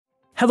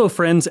Hello,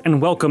 friends,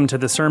 and welcome to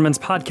the Sermons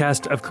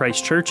podcast of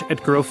Christ Church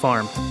at Grove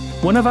Farm.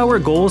 One of our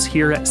goals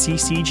here at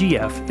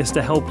CCGF is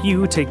to help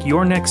you take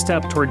your next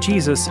step toward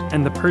Jesus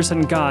and the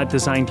person God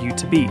designed you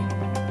to be.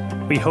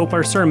 We hope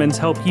our sermons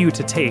help you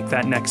to take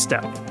that next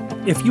step.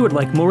 If you would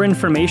like more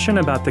information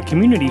about the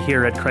community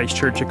here at Christ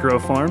Church at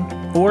Grove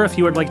Farm, or if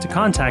you would like to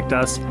contact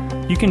us,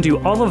 you can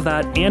do all of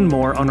that and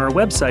more on our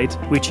website,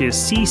 which is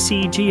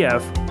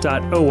ccgf.org.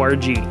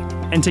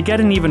 And to get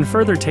an even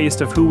further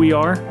taste of who we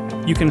are,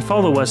 you can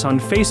follow us on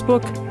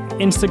Facebook,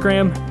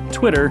 Instagram,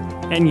 Twitter,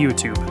 and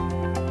YouTube.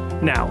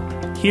 Now,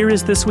 here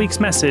is this week's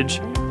message.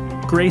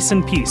 Grace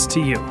and peace to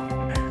you.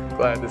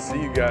 Glad to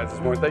see you guys this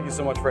morning. Thank you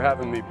so much for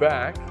having me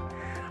back.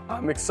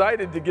 I'm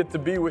excited to get to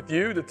be with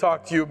you, to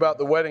talk to you about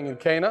the wedding in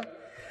Cana.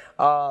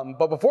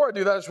 But before I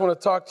do that, I just want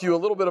to talk to you a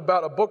little bit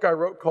about a book I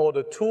wrote called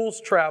A Tool's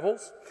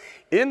Travels.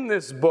 In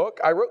this book,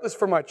 I wrote this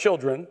for my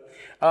children.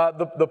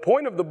 The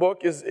point of the book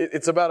is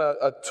it's about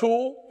a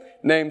tool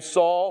named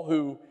Saul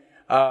who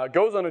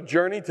goes on a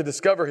journey to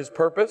discover his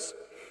purpose.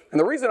 And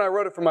the reason I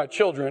wrote it for my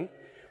children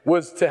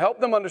was to help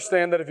them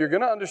understand that if you're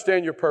going to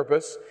understand your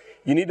purpose,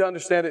 you need to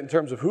understand it in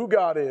terms of who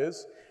God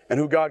is and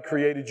who God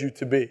created you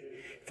to be.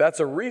 If that's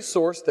a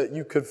resource that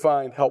you could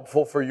find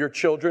helpful for your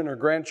children or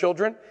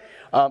grandchildren,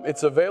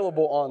 it's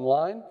available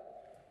online.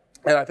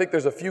 And I think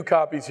there's a few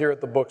copies here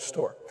at the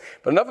bookstore.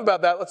 But enough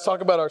about that. Let's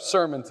talk about our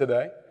sermon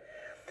today.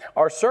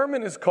 Our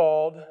sermon is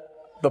called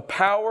The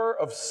Power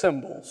of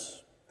Symbols.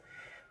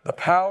 The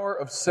power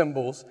of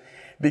symbols,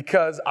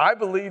 because I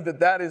believe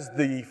that is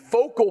the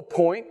focal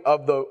point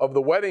of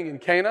the wedding in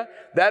Cana.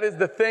 That is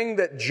the thing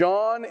that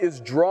John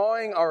is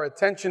drawing our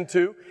attention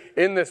to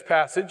in this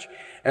passage.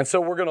 And so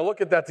we're going to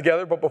look at that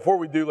together. But before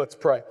we do, let's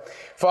pray.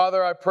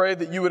 Father, I pray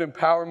that you would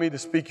empower me to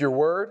speak your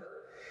word,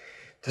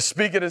 to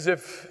speak it as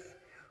if,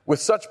 with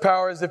such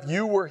power as if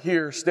you were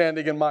here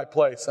standing in my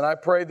place. And I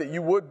pray that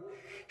you would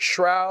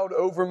shroud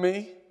over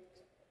me,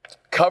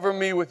 cover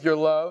me with your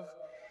love,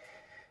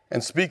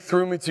 and speak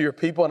through me to your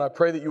people. And I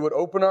pray that you would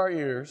open our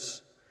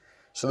ears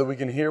so that we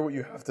can hear what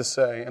you have to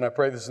say. And I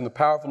pray this in the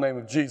powerful name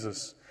of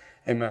Jesus.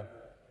 Amen.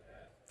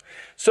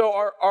 So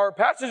our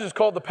passage is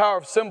called The Power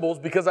of Symbols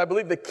because I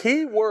believe the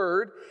key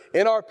word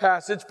in our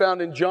passage found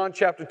in John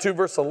chapter 2,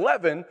 verse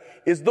 11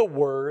 is the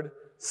word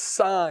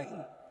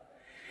sign.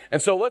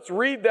 And so let's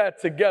read that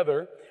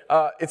together.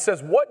 It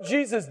says, what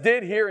Jesus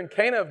did here in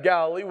Cana of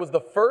Galilee was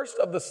the first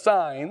of the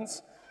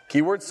signs,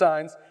 keyword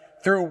signs,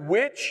 through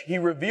which he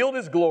revealed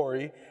his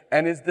glory,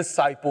 and his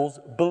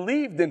disciples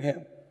believed in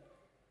him.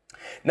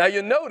 Now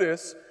you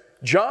notice,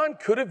 John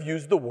could have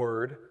used the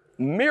word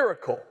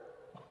miracle.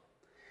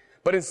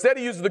 But instead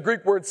he used the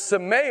Greek word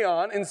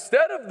semeion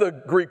instead of the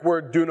Greek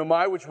word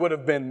dunamai, which would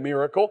have been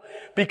miracle,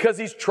 because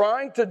he's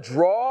trying to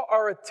draw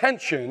our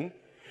attention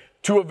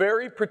to a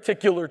very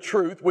particular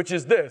truth, which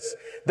is this,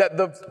 that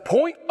the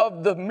point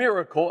of the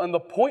miracle and the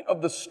point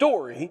of the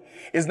story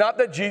is not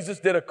that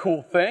Jesus did a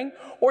cool thing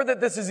or that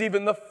this is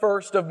even the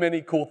first of many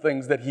cool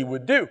things that he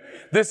would do.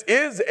 This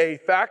is a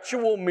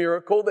factual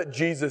miracle that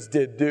Jesus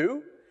did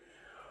do,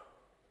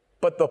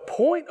 but the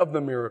point of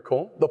the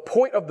miracle, the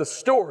point of the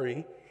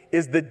story,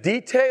 is the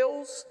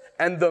details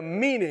and the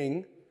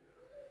meaning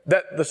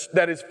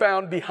that is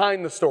found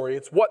behind the story.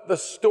 It's what the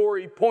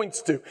story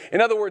points to. In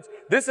other words,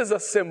 this is a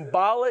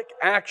symbolic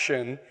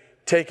action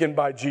taken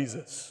by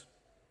Jesus.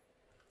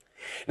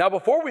 Now,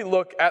 before we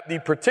look at the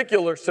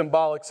particular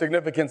symbolic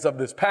significance of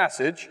this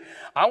passage,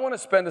 I want to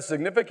spend a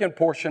significant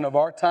portion of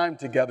our time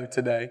together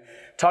today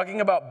talking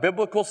about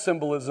biblical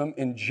symbolism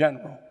in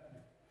general.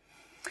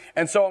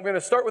 And so I'm going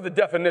to start with a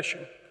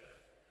definition.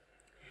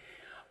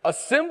 A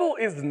symbol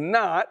is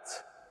not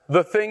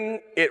the thing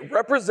it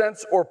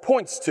represents or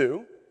points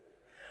to.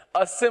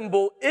 A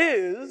symbol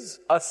is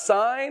a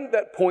sign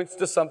that points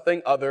to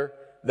something other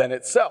than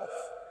itself.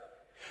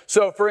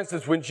 So, for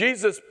instance, when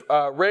Jesus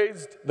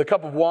raised the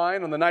cup of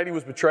wine on the night he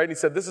was betrayed, he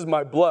said, "This is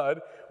my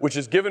blood, which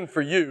is given for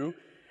you,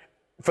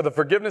 for the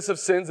forgiveness of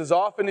sins. As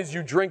often as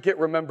you drink it,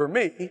 remember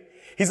me."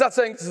 He's not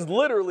saying this is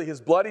literally his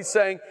blood. He's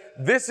saying,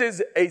 this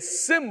is a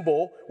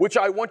symbol which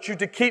I want you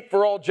to keep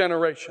for all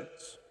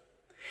generations.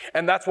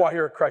 And that's why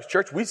here at Christ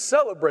Church, we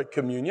celebrate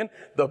communion,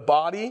 the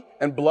body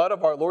and blood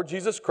of our Lord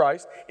Jesus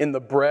Christ, in the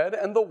bread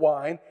and the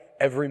wine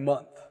every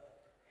month.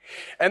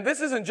 And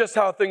this isn't just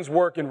how things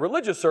work in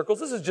religious circles.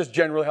 This is just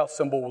generally how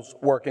symbols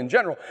work in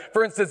general.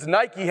 For instance,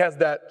 Nike has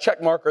that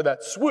check mark or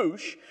that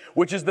swoosh,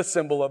 which is the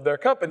symbol of their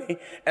company.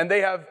 And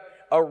they have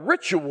a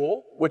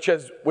ritual, which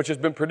has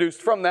been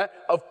produced from that,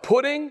 of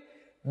putting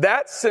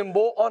that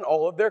symbol on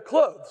all of their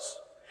clothes.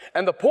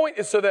 And the point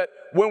is so that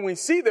when we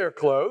see their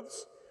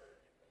clothes,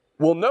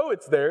 we'll know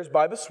it's theirs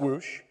by the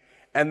swoosh,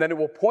 and then it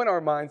will point our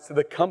minds to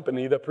the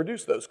company that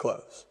produced those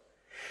clothes.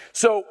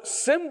 So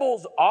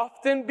symbols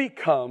often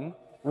become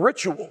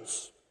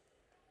rituals.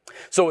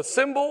 So a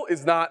symbol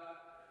is not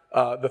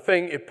the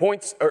thing it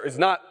points, or is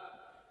not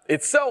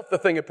itself the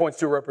thing it points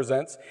to or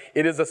represents.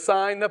 It is a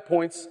sign that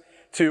points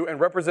to and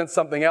represents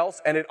something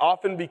else, and it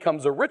often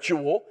becomes a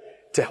ritual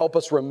to help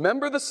us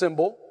remember the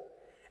symbol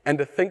and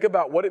to think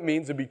about what it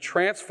means to be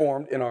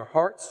transformed in our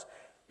hearts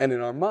and in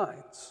our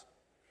minds.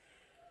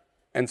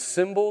 And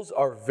symbols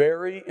are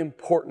very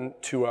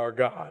important to our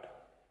God.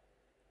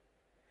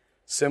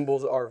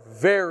 Symbols are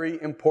very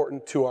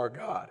important to our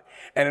God.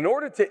 And in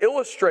order to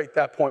illustrate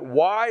that point,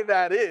 why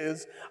that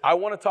is, I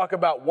want to talk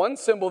about one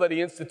symbol that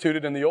he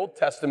instituted in the Old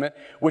Testament,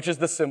 which is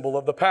the symbol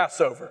of the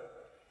Passover.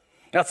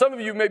 Now, some of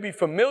you may be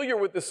familiar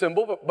with the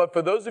symbol, but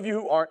for those of you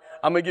who aren't,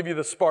 I'm going to give you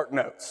the Spark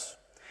Notes.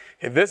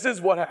 Okay, this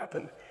is what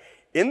happened.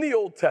 In the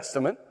Old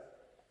Testament,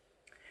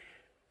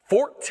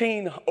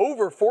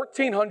 over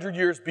 1,400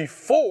 years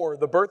before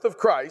the birth of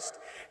Christ,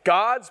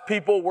 God's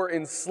people were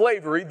in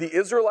slavery. The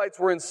Israelites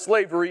were in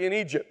slavery in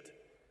Egypt.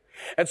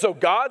 And so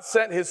God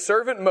sent his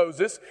servant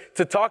Moses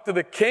to talk to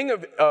the king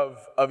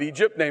of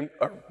Egypt.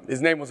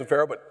 His name wasn't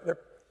Pharaoh, but their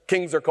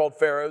kings are called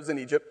pharaohs in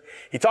Egypt.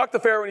 He talked to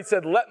Pharaoh and he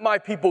said, "Let my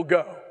people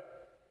go."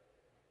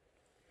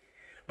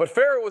 But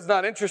Pharaoh was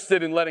not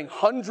interested in letting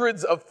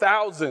hundreds of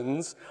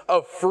thousands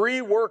of free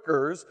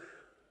workers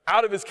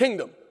out of his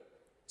kingdom.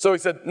 So he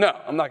said, "No,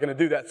 I'm not going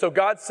to do that." So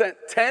God sent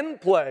 10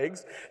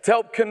 plagues to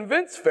help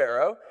convince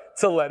Pharaoh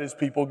to let his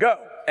people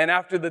go. And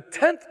after the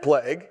 10th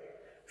plague,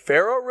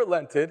 Pharaoh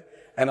relented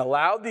and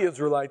allowed the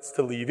Israelites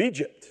to leave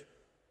Egypt.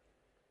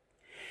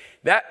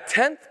 That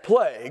 10th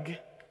plague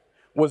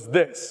was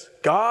this: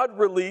 God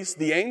released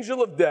the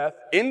angel of death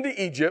into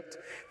Egypt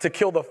to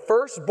kill the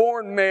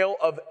firstborn male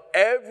of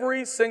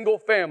every single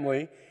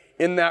family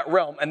in that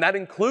realm. And that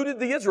included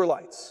the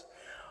Israelites.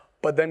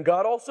 But then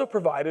God also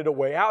provided a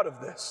way out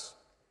of this.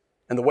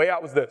 And the way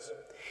out was this: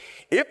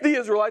 if the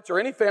Israelites or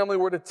any family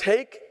were to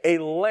take a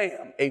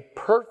lamb, a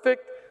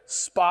perfect,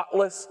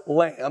 spotless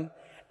lamb,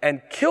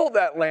 and kill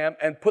that lamb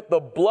and put the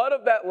blood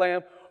of that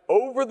lamb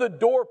over the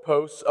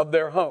doorposts of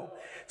their home,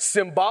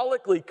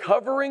 symbolically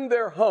covering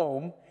their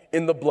home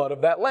in the blood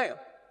of that lamb.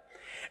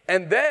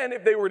 And then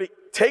if they were to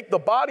take the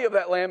body of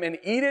that lamb and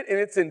eat it in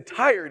its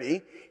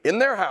entirety in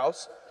their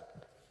house,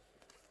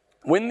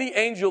 when the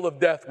angel of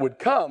death would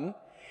come,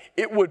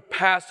 it would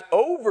pass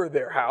over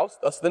their house,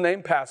 thus the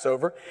name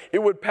Passover. It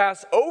would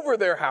pass over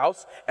their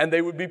house and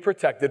they would be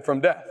protected from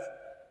death.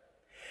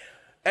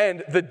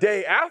 And the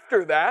day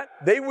after that,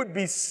 they would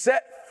be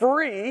set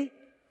free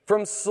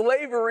from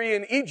slavery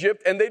in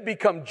Egypt, and they'd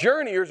become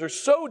journeyers or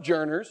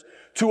sojourners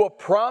to a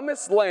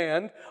promised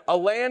land, a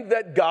land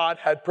that God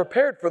had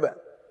prepared for them.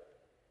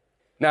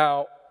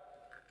 Now,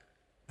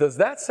 does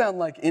that sound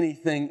like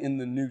anything in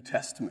the New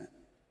Testament?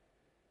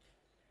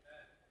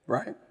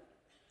 Right?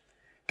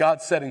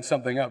 God's setting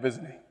something up,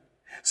 isn't he?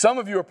 Some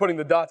of you are putting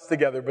the dots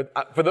together,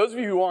 but for those of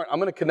you who aren't, I'm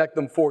going to connect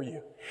them for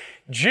you.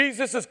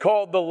 Jesus is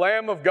called the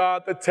Lamb of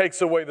God that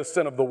takes away the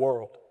sin of the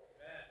world.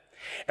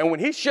 And when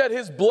he shed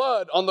his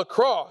blood on the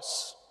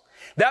cross,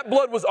 that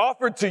blood was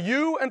offered to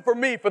you and for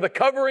me for the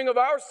covering of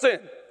our sin,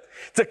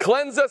 to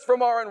cleanse us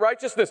from our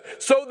unrighteousness,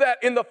 so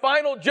that in the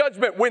final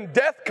judgment, when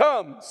death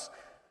comes,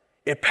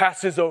 it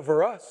passes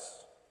over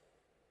us.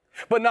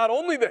 But not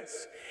only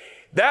this,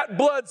 that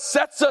blood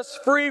sets us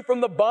free from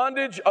the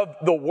bondage of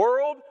the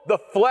world, the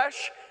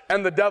flesh,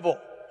 and the devil.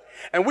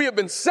 And we have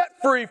been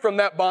set free from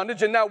that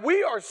bondage, and now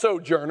we are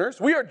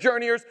sojourners. We are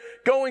journeyers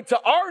going to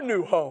our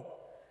new home,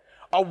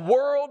 a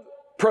world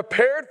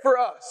prepared for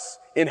us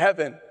in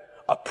heaven,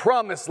 a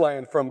promised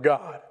land from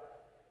God.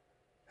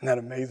 Isn't that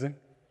amazing?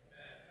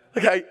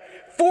 Okay,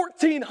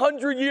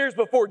 1,400 years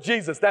before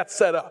Jesus, that's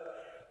set up.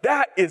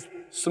 That is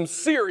some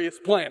serious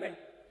planning.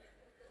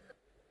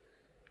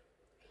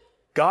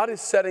 God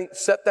has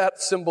set that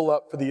symbol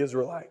up for the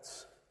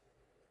Israelites.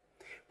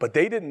 But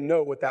they didn't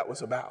know what that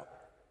was about.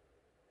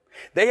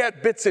 They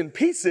had bits and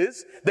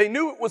pieces. They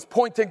knew it was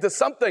pointing to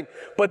something,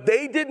 but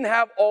they didn't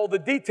have all the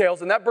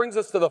details. And that brings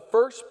us to the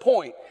first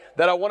point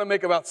that I want to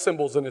make about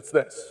symbols, and it's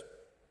this.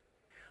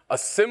 A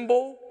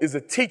symbol is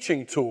a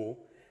teaching tool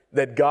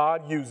that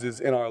God uses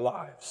in our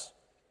lives.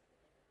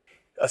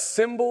 A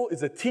symbol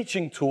is a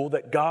teaching tool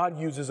that God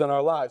uses in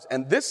our lives.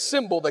 And this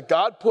symbol that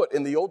God put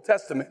in the Old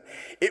Testament,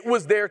 it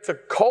was there to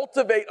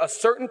cultivate a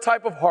certain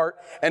type of heart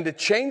and to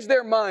change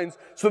their minds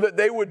so that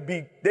they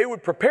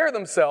would prepare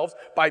themselves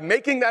by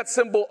making that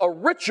symbol a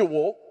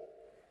ritual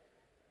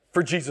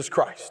for Jesus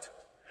Christ,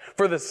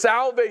 for the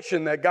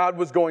salvation that God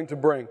was going to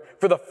bring,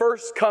 for the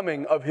first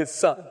coming of his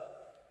Son.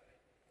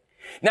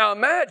 Now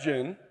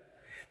imagine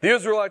the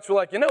Israelites were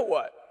like, you know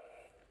what?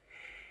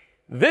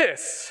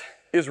 This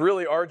is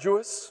really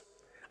arduous.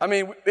 I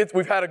mean,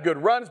 we've had a good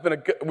run.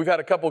 We've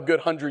had a couple good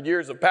 100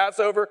 years of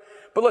Passover.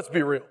 But let's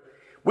be real.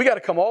 We got to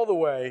come all the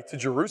way to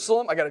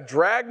Jerusalem. I got to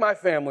drag my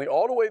family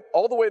all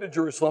the way to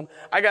Jerusalem.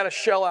 I got to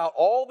shell out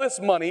all this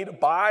money to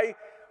buy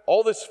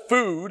all this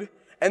food.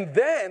 And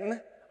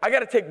then I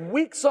got to take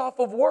weeks off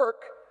of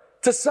work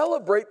to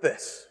celebrate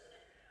this.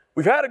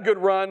 We've had a good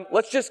run.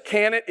 Let's just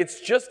can it. It's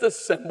just a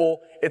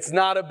symbol. It's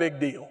not a big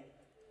deal.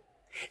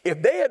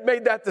 If they had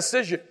made that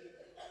decision,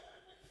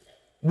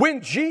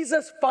 when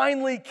Jesus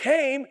finally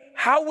came,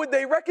 how would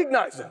they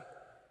recognize him?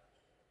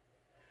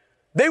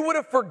 They would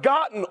have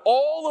forgotten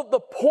all of the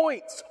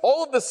points,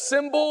 all of the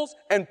symbols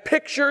and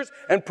pictures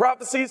and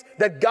prophecies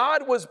that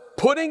God was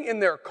putting in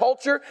their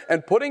culture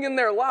and putting in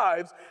their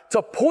lives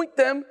to point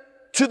them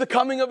to the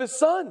coming of his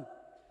son.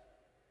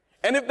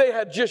 And if they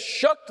had just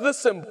shucked the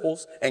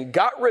symbols and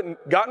gotten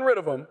rid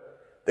of them,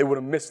 they would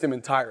have missed him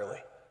entirely.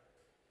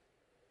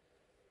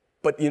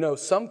 But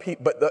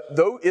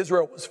though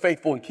Israel was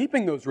faithful in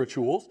keeping those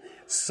rituals,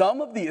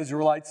 some of the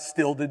Israelites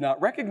still did not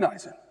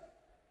recognize him.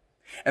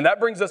 And that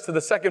brings us to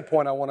the second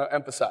point I want to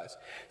emphasize.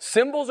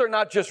 Symbols are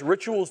not just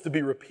rituals to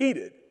be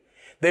repeated.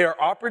 They are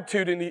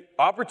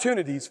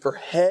opportunities for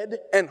head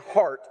and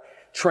heart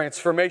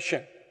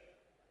transformation.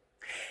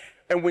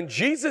 And when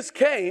Jesus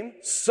came,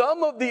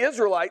 some of the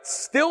Israelites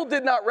still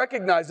did not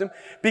recognize him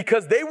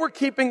because they were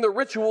keeping the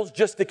rituals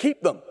just to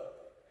keep them.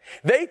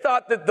 They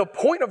thought that the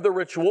point of the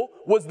ritual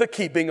was the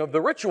keeping of the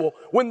ritual,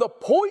 when the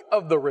point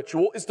of the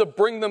ritual is to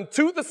bring them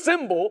to the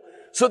symbol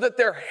so that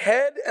their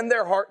head and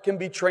their heart can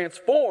be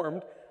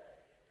transformed.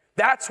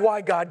 That's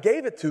why God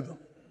gave it to them.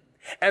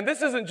 And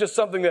this isn't just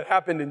something that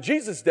happened in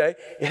Jesus' day.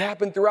 It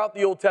happened throughout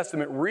the Old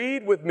Testament.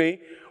 Read with me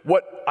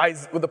what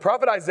the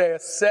prophet Isaiah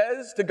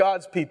says to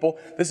God's people.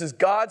 This is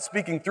God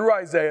speaking through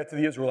Isaiah to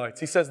the Israelites.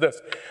 He says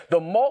this, "The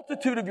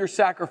multitude of your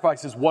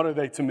sacrifices, what are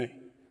they to me?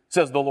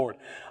 Says the Lord.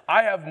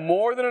 I have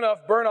more than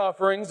enough burnt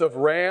offerings of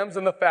rams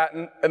and the fat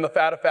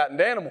of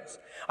fattened animals.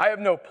 I have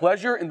no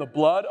pleasure in the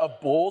blood of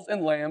bulls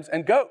and lambs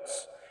and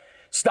goats.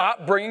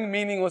 Stop bringing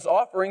meaningless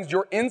offerings.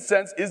 Your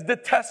incense is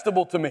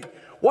detestable to me."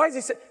 Why is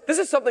he saying, this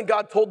is something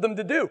God told them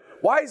to do.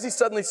 Why is he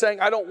suddenly saying,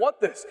 I don't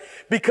want this?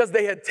 Because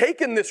they had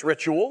taken this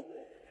ritual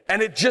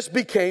and it just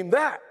became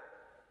that.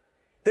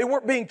 They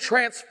weren't being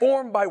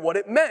transformed by what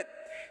it meant.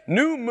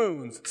 New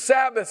moons,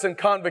 Sabbaths, and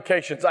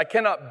convocations. I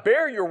cannot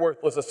bear your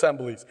worthless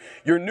assemblies.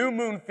 Your new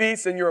moon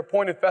feasts and your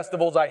appointed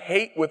festivals I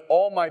hate with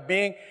all my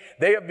being.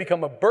 They have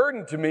become a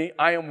burden to me.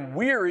 I am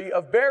weary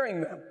of bearing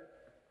them.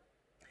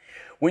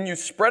 When you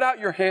spread out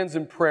your hands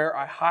in prayer,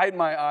 I hide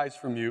my eyes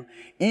from you.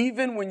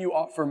 Even when you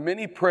offer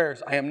many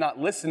prayers, I am not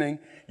listening.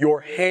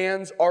 Your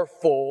hands are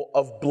full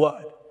of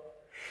blood.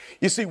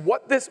 You see,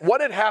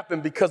 what had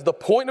happened, because the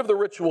point of the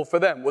ritual for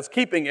them was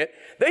keeping it,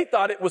 they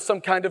thought it was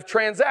some kind of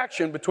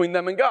transaction between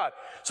them and God.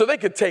 So they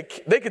could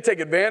take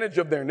advantage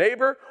of their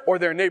neighbor or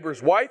their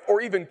neighbor's wife,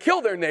 or even kill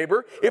their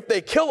neighbor. If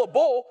they kill a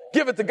bull,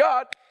 give it to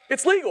God,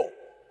 it's legal.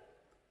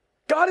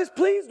 God is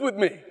pleased with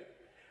me.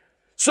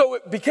 So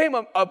it became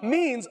a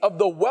means of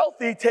the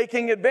wealthy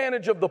taking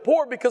advantage of the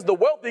poor, because the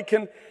wealthy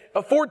can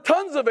afford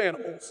tons of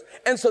animals.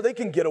 And so they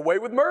can get away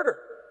with murder.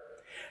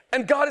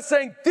 And God is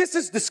saying, this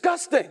is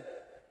disgusting.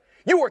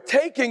 You are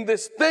taking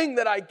this thing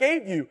that I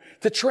gave you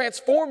to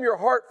transform your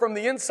heart from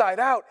the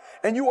inside out,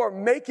 and you are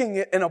making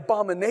it an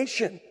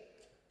abomination.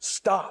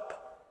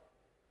 Stop.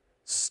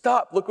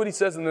 Stop. Look what he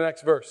says in the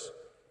next verse.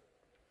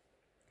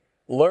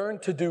 Learn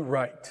to do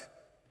right.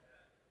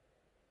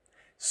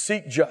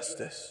 Seek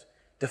justice.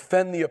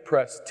 Defend the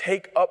oppressed.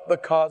 Take up the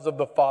cause of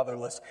the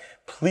fatherless.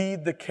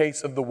 Plead the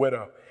case of the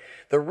widow.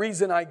 The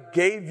reason I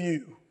gave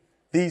you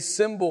these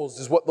symbols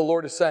is what the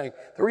Lord is saying.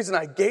 The reason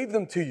I gave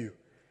them to you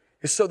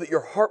is so that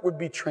your heart would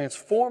be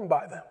transformed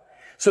by them,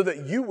 so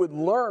that you would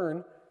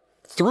learn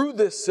through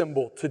this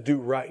symbol to do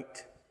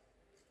right.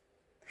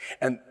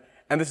 And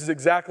this is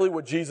exactly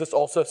what Jesus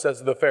also says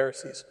to the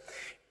Pharisees.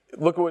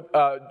 Look at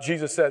what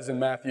Jesus says in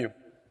Matthew.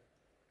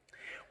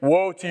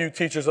 Woe to you,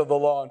 teachers of the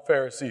law and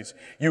Pharisees,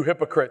 you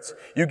hypocrites!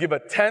 You give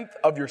 1/10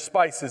 of your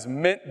spices,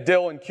 mint,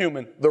 dill, and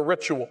cumin, the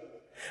ritual.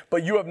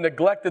 But you have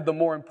neglected the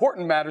more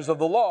important matters of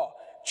the law,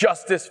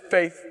 justice,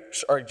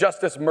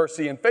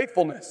 mercy, and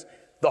faithfulness,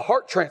 the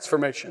heart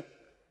transformation.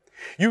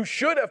 You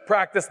should have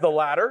practiced the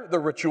latter, the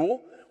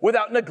ritual,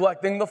 without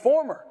neglecting the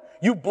former.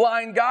 You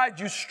blind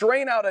guides, you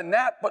strain out a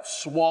gnat, but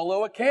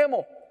swallow a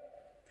camel.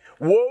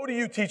 Woe to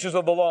you, teachers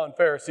of the law and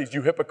Pharisees,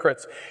 you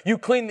hypocrites! You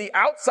clean the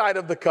outside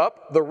of the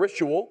cup, the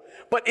ritual,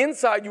 but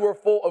inside you are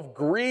full of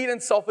greed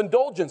and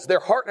self-indulgence. Their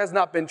heart has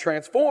not been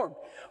transformed.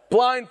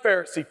 Blind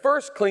Pharisee,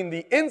 first clean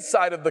the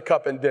inside of the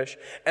cup and dish,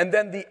 and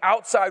then the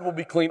outside will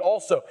be clean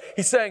also.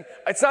 He's saying,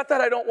 it's not that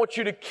I don't want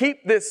you to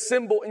keep this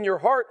symbol in your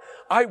heart.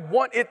 I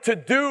want it to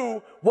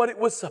do what it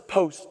was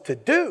supposed to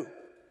do,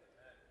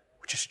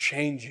 which is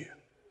change you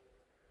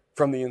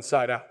from the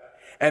inside out.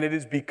 And it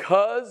is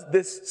because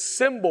this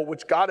symbol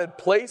which God had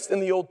placed in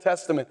the Old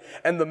Testament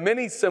and the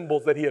many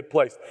symbols that he had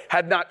placed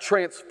had not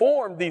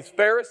transformed these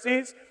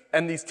Pharisees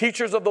and these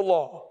teachers of the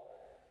law,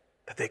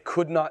 that they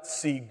could not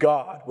see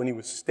God when he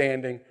was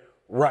standing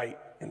right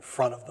in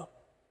front of them.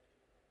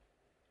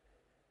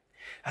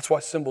 That's why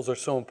symbols are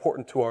so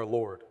important to our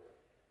Lord.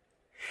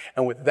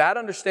 And with that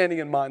understanding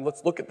in mind,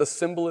 let's look at the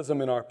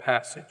symbolism in our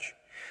passage.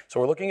 So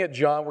we're looking at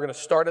John. We're going to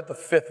start at the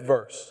 5th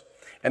verse.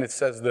 And it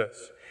says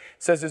this.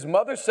 It says, his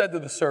mother said to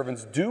the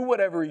servants, do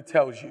whatever he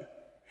tells you.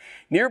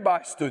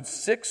 Nearby stood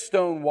 6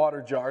 stone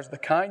water jars, the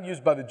kind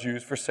used by the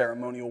Jews for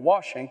ceremonial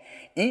washing,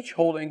 each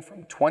holding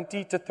from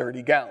 20 to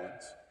 30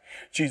 gallons.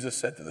 Jesus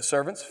said to the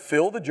servants,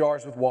 fill the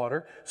jars with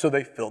water, so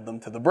they filled them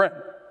to the brim.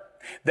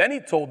 Then he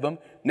told them,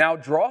 now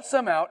draw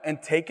some out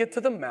and take it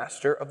to the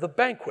master of the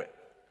banquet.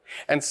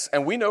 And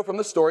we know from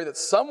the story that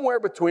somewhere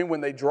between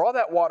when they draw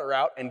that water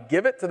out and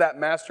give it to that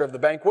master of the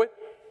banquet,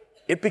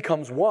 it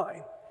becomes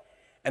wine.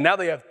 And now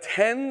they have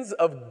tens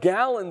of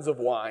gallons of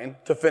wine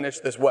to finish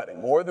this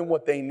wedding, more than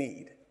what they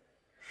need.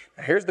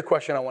 Now here's the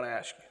question I want to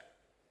ask you.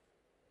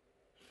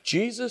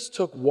 Jesus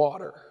took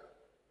water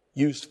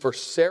used for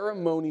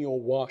ceremonial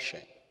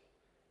washing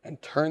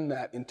and turned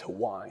that into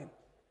wine.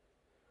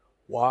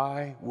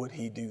 Why would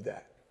he do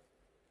that?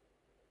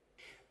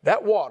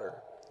 That water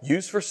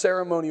used for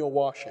ceremonial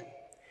washing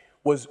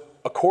was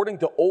according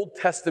to Old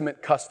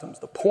Testament customs.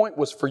 The point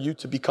was for you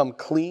to become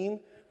clean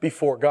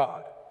before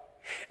God.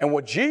 And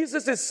what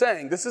Jesus is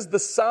saying, this is the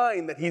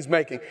sign that he's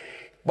making.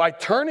 By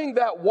turning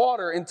that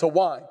water into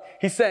wine,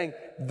 he's saying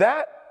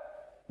that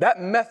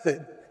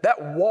method,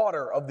 that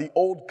water of the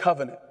old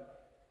covenant,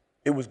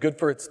 it was good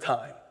for its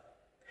time.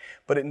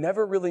 But it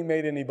never really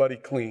made anybody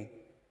clean.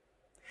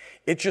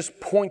 It just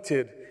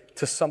pointed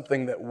to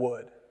something that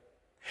would.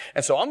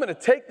 And so I'm going to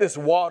take this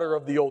water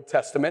of the Old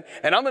Testament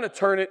and I'm going to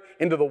turn it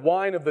into the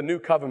wine of the new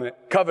covenant.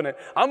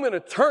 I'm going to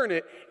turn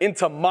it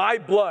into my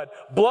blood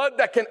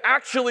that can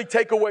actually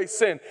take away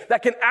sin,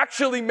 that can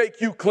actually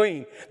make you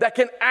clean, that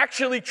can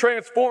actually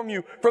transform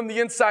you from the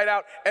inside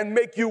out and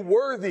make you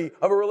worthy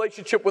of a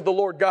relationship with the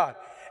Lord God.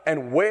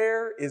 And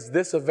where is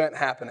this event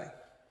happening?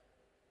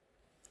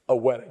 A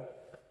wedding.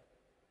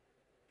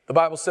 The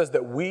Bible says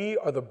that we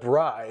are the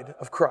bride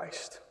of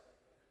Christ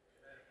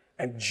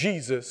and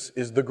Jesus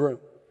is the groom.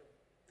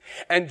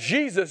 And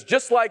Jesus,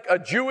 just like a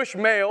Jewish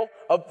male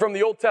from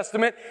the Old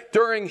Testament,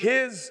 during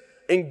his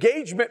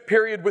engagement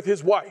period with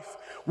his wife,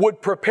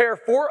 would prepare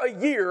for a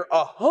year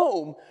a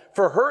home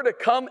for her to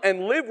come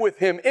and live with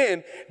him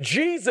in,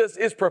 Jesus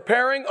is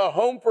preparing a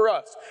home for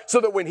us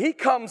so that when he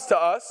comes to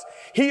us,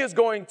 he is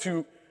going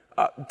to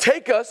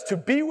take us to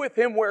be with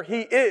him where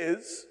he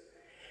is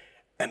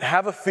and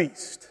have a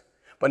feast.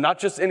 But not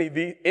just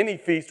any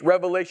feast.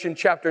 Revelation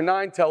chapter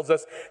 9 tells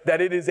us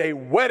that it is a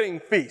wedding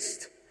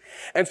feast.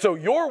 And so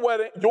your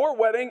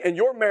wedding and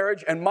your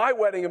marriage and my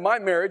wedding and my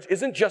marriage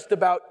isn't just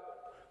about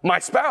my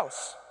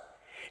spouse.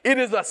 It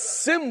is a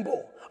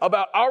symbol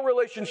about our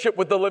relationship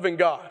with the living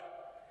God.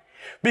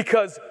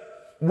 Because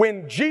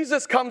when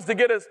Jesus comes to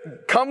get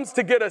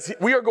us,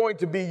 we are going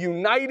to be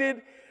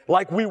united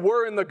like we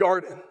were in the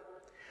garden.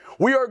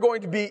 We are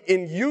going to be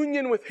in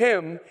union with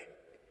him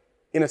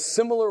in a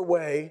similar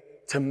way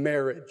to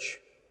marriage.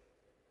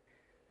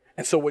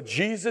 And so what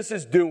Jesus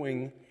is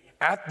doing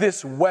at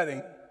this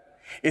wedding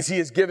is he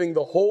is giving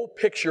the whole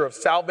picture of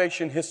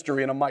salvation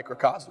history in a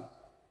microcosm.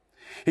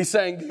 He's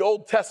saying the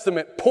Old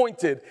Testament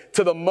pointed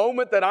to the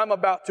moment that I'm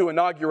about to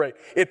inaugurate.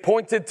 It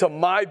pointed to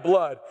my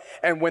blood.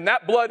 And when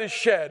that blood is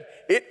shed,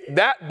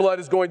 that blood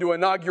is going to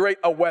inaugurate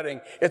a wedding.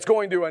 It's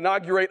going to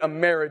inaugurate a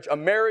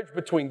marriage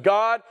between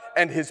God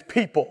and his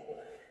people.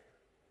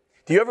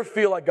 Do you ever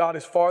feel like God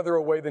is farther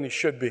away than he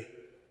should be?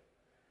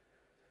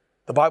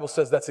 The Bible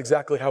says that's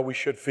exactly how we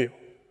should feel,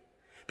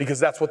 because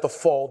that's what the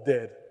fall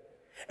did.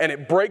 And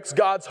it breaks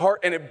God's heart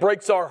and it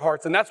breaks our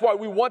hearts. And that's why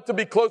we want to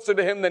be closer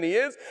to him than he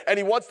is, and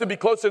he wants to be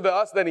closer to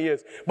us than he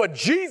is. But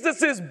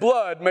Jesus'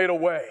 blood made a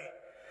way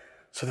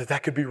so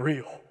that could be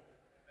real,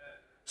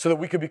 so that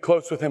we could be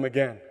close with him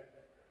again,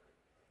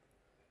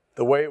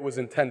 the way it was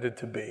intended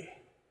to be.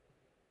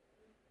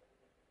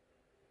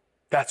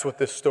 That's what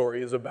this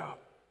story is about.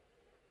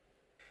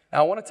 Now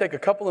I want to take a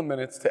couple of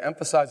minutes to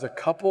emphasize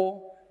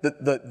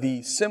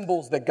the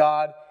symbols that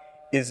God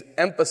is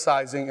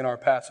emphasizing in our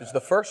passage.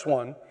 The first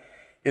one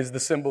is the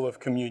symbol of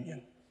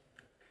communion.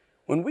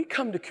 When we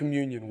come to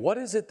communion, what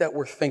is it that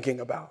we're thinking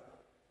about?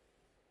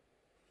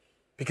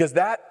 Because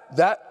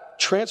that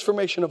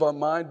transformation of our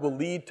mind will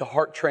lead to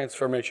heart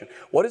transformation.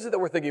 What is it that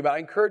we're thinking about? I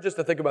encourage us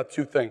to think about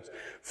two things.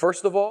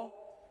 First of all,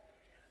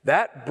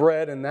 that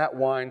bread and that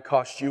wine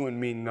cost you and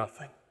me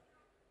nothing.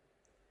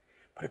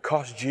 But it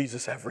cost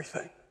Jesus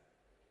everything.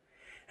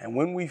 And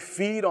when we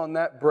feed on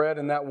that bread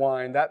and that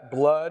wine, that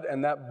blood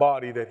and that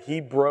body that he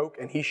broke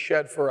and he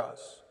shed for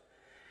us,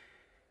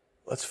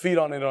 let's feed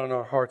on it on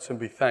our hearts and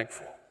be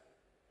thankful.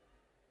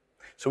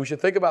 So we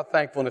should think about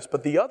thankfulness.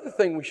 But the other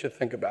thing we should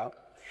think about,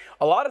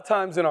 a lot of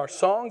times in our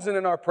songs and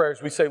in our prayers,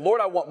 we say,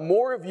 Lord, I want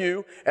more of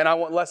you and I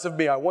want less of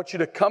me. I want you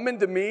to come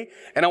into me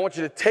and I want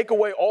you to take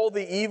away all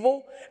the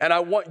evil, and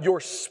I want your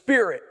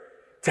spirit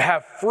to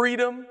have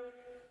freedom.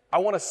 I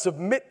want to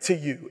submit to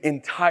you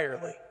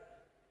entirely.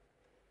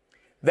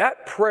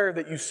 That prayer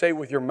that you say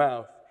with your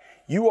mouth,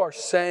 you are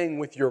saying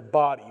with your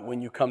body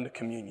when you come to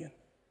communion.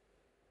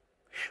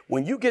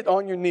 When you get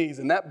on your knees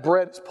and that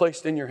bread is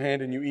placed in your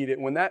hand and you eat it,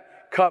 when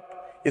that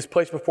cup is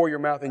placed before your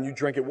mouth and you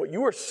drink it, what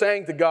you are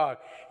saying to God,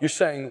 you're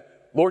saying,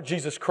 Lord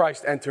Jesus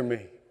Christ, enter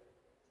me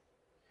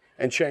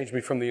and change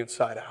me from the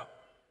inside out.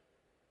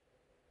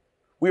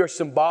 We are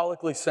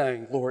symbolically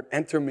saying, Lord,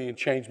 enter me and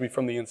change me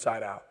from the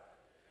inside out.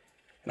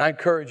 And I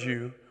encourage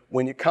you,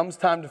 when it comes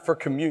time for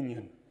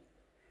communion,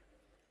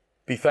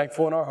 be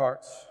thankful in our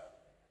hearts,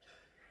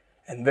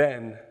 and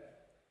then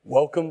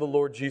welcome the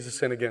Lord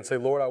Jesus in again. Say,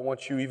 Lord, I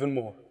want you even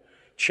more.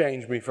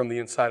 Change me from the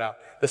inside out.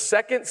 The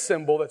second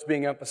symbol that's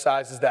being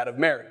emphasized is that of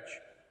marriage.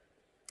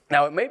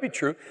 Now, it may be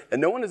true that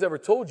no one has ever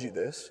told you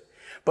this,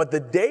 but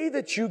the day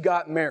that you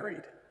got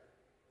married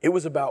It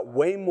was about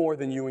way more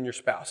than you and your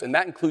spouse, and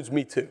that includes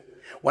me too.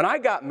 When I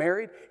got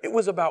married, it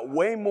was about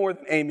way more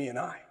than Amy and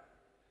I.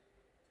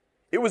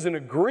 It was an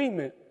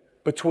agreement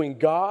between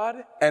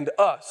God and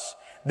us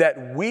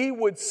that we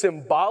would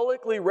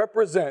symbolically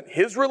represent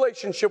His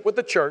relationship with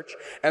the church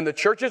and the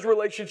church's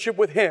relationship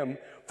with Him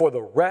for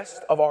the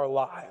rest of our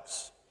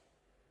lives.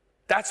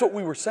 That's what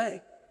we were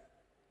saying.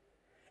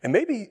 And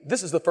maybe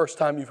this is the first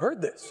time you've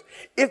heard this.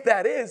 If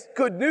that is,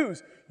 good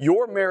news.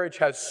 Your marriage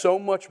has so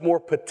much more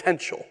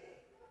potential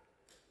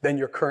than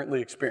you're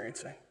currently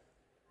experiencing.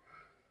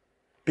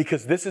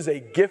 Because this is a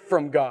gift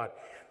from God.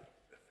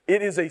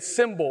 It is a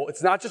symbol.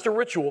 It's not just a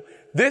ritual.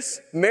 This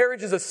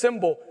marriage is a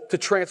symbol to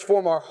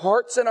transform our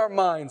hearts and our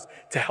minds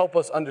to help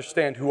us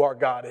understand who our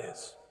God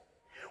is.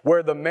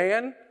 Where the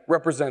man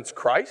represents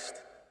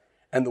Christ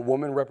and the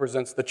woman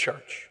represents the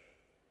church.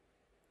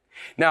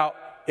 Now,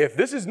 if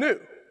this is new,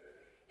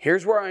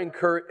 here's where I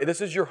encourage,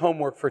 this is your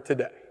homework for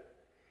today.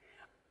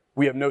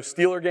 We have no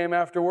Steeler game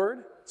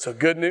afterward, so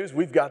good news,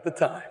 we've got the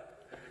time.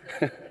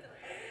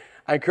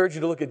 I encourage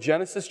you to look at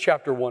Genesis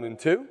chapter 1 and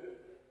 2.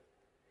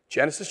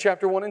 Genesis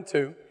chapter 1 and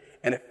 2,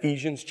 and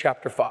Ephesians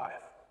chapter 5.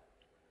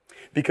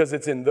 Because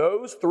it's in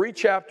those 3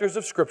 chapters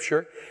of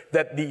Scripture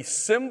that the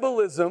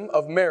symbolism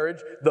of marriage,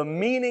 the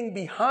meaning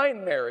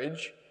behind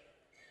marriage,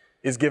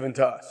 is given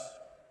to us.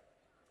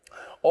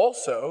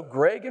 Also,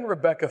 Greg and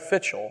Rebecca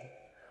Fitchell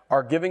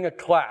are giving a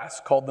class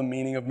called The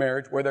Meaning of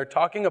Marriage, where they're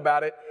talking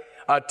about it.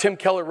 Tim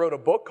Keller wrote a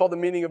book called The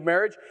Meaning of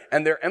Marriage,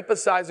 and they're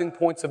emphasizing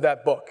points of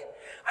that book.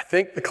 I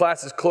think the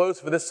class is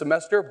closed for this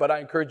semester, but I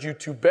encourage you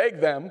to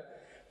beg them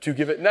to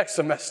give it next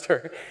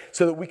semester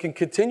so that we can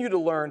continue to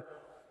learn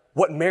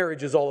what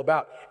marriage is all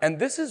about. And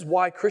this is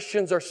why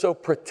Christians are so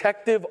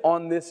protective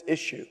on this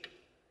issue,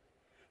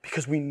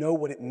 because we know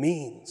what it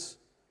means.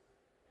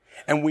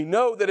 And we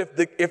know that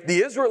if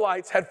the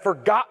Israelites had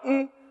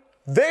forgotten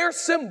their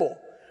symbol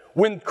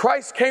when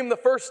Christ came the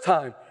first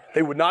time,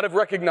 they would not have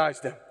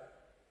recognized Him.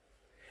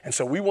 And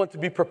so we want to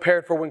be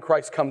prepared for when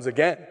Christ comes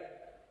again.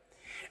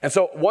 And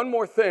so one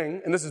more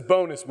thing, and this is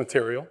bonus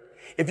material.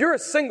 If you're a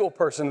single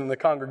person in the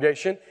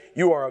congregation,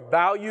 you are a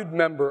valued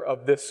member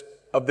of this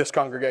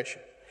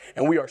congregation.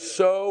 And we are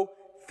so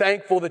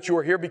thankful that you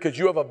are here because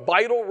you have a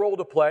vital role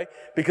to play,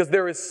 because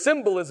there is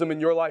symbolism in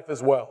your life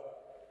as well.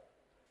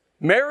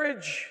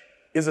 Marriage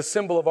is a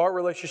symbol of our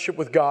relationship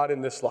with God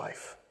in this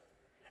life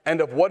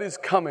and of what is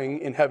coming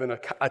in heaven,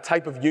 a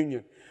type of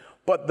union.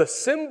 But the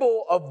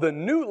symbol of the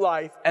new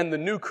life and the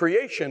new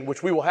creation,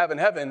 which we will have in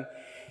heaven,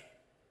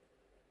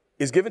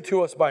 is given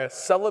to us by a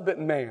celibate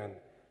man,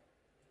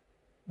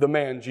 the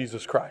man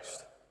Jesus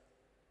Christ.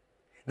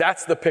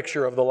 That's the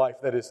picture of the life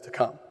that is to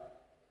come.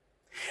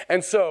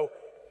 And so,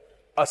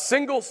 a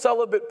single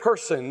celibate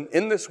person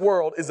in this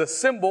world is a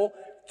symbol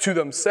to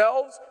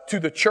themselves, to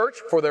the church,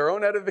 for their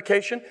own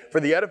edification, for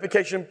the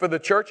edification for the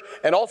church,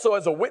 and also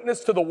as a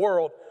witness to the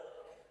world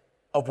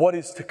of what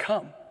is to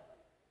come.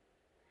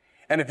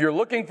 And if you're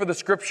looking for the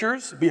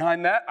scriptures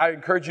behind that, I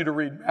encourage you to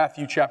read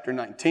Matthew chapter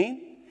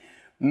 19,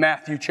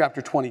 Matthew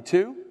chapter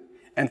 22,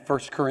 and 1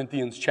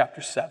 Corinthians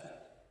chapter 7.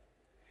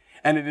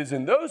 And it is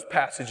in those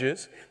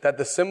passages that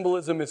the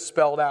symbolism is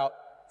spelled out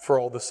for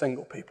all the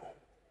single people.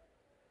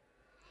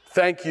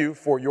 Thank you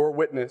for your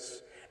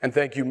witness, and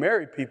thank you,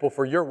 married people,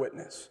 for your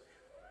witness.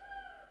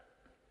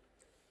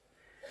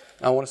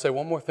 Now, I want to say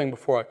one more thing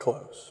before I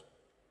close.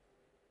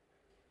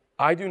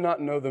 I do not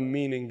know the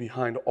meaning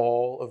behind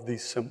all of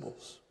these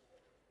symbols.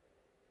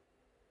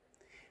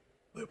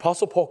 The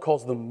Apostle Paul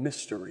calls them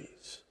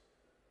mysteries.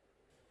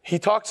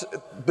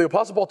 The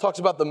Apostle Paul talks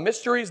about the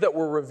mysteries that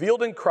were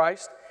revealed in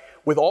Christ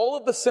with all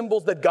of the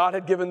symbols that God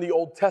had given the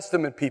Old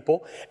Testament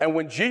people. And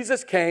when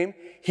Jesus came,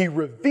 He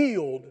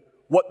revealed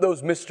what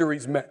those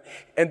mysteries meant.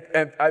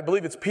 And I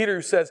believe it's Peter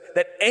who says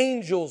that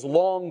angels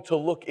long to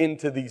look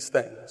into these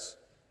things.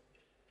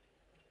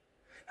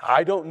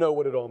 I don't know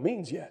what it all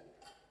means yet,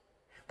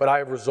 but I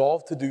have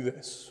resolved to do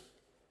this,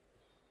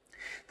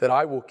 that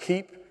I will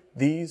keep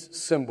these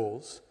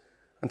symbols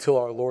until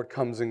our Lord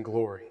comes in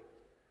glory,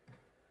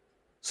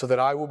 so that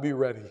I will be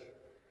ready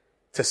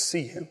to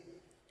see Him.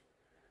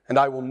 And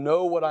I will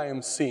know what I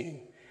am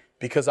seeing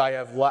because I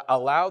have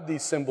allowed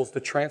these symbols to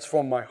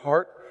transform my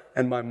heart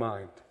and my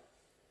mind.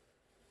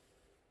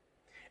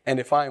 And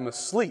if I am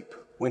asleep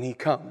when He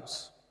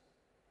comes,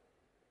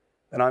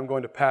 then I'm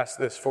going to pass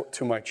this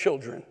to my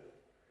children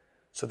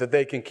so that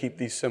they can keep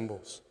these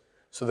symbols,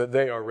 so that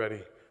they are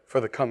ready for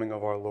the coming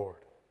of our Lord.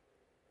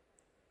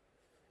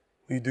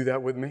 Will you do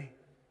that with me?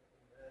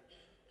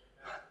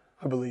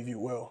 I believe you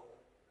will.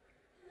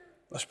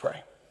 Let's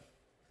pray.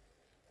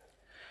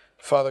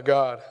 Father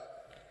God,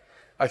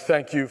 I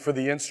thank You for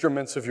the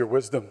instruments of Your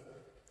wisdom.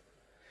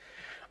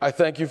 I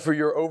thank You for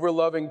Your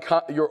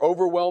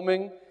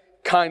overwhelming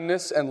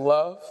kindness and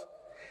love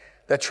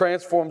that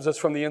transforms us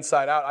from the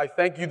inside out. I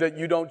thank You that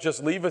You don't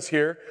just leave us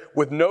here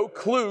with no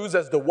clues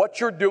as to what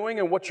You're doing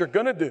and what You're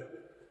going to do.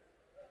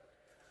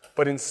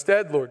 But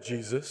instead, Lord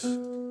Jesus,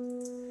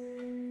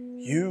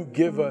 You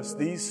give us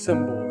these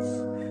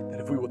symbols that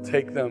if we will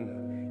take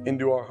them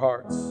into our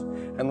hearts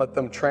and let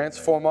them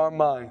transform our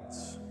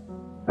minds,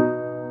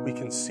 we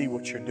can see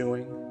what you're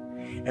doing,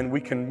 and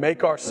we can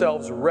make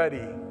ourselves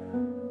ready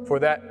for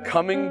that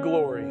coming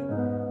glory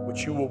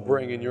which you will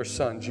bring in your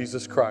Son,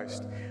 Jesus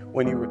Christ,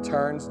 when he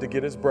returns to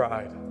get his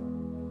bride.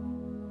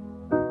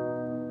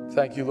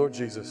 Thank you, Lord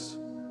Jesus.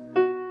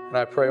 And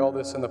I pray all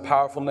this in the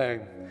powerful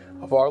name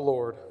of our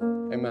Lord.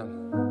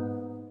 Amen.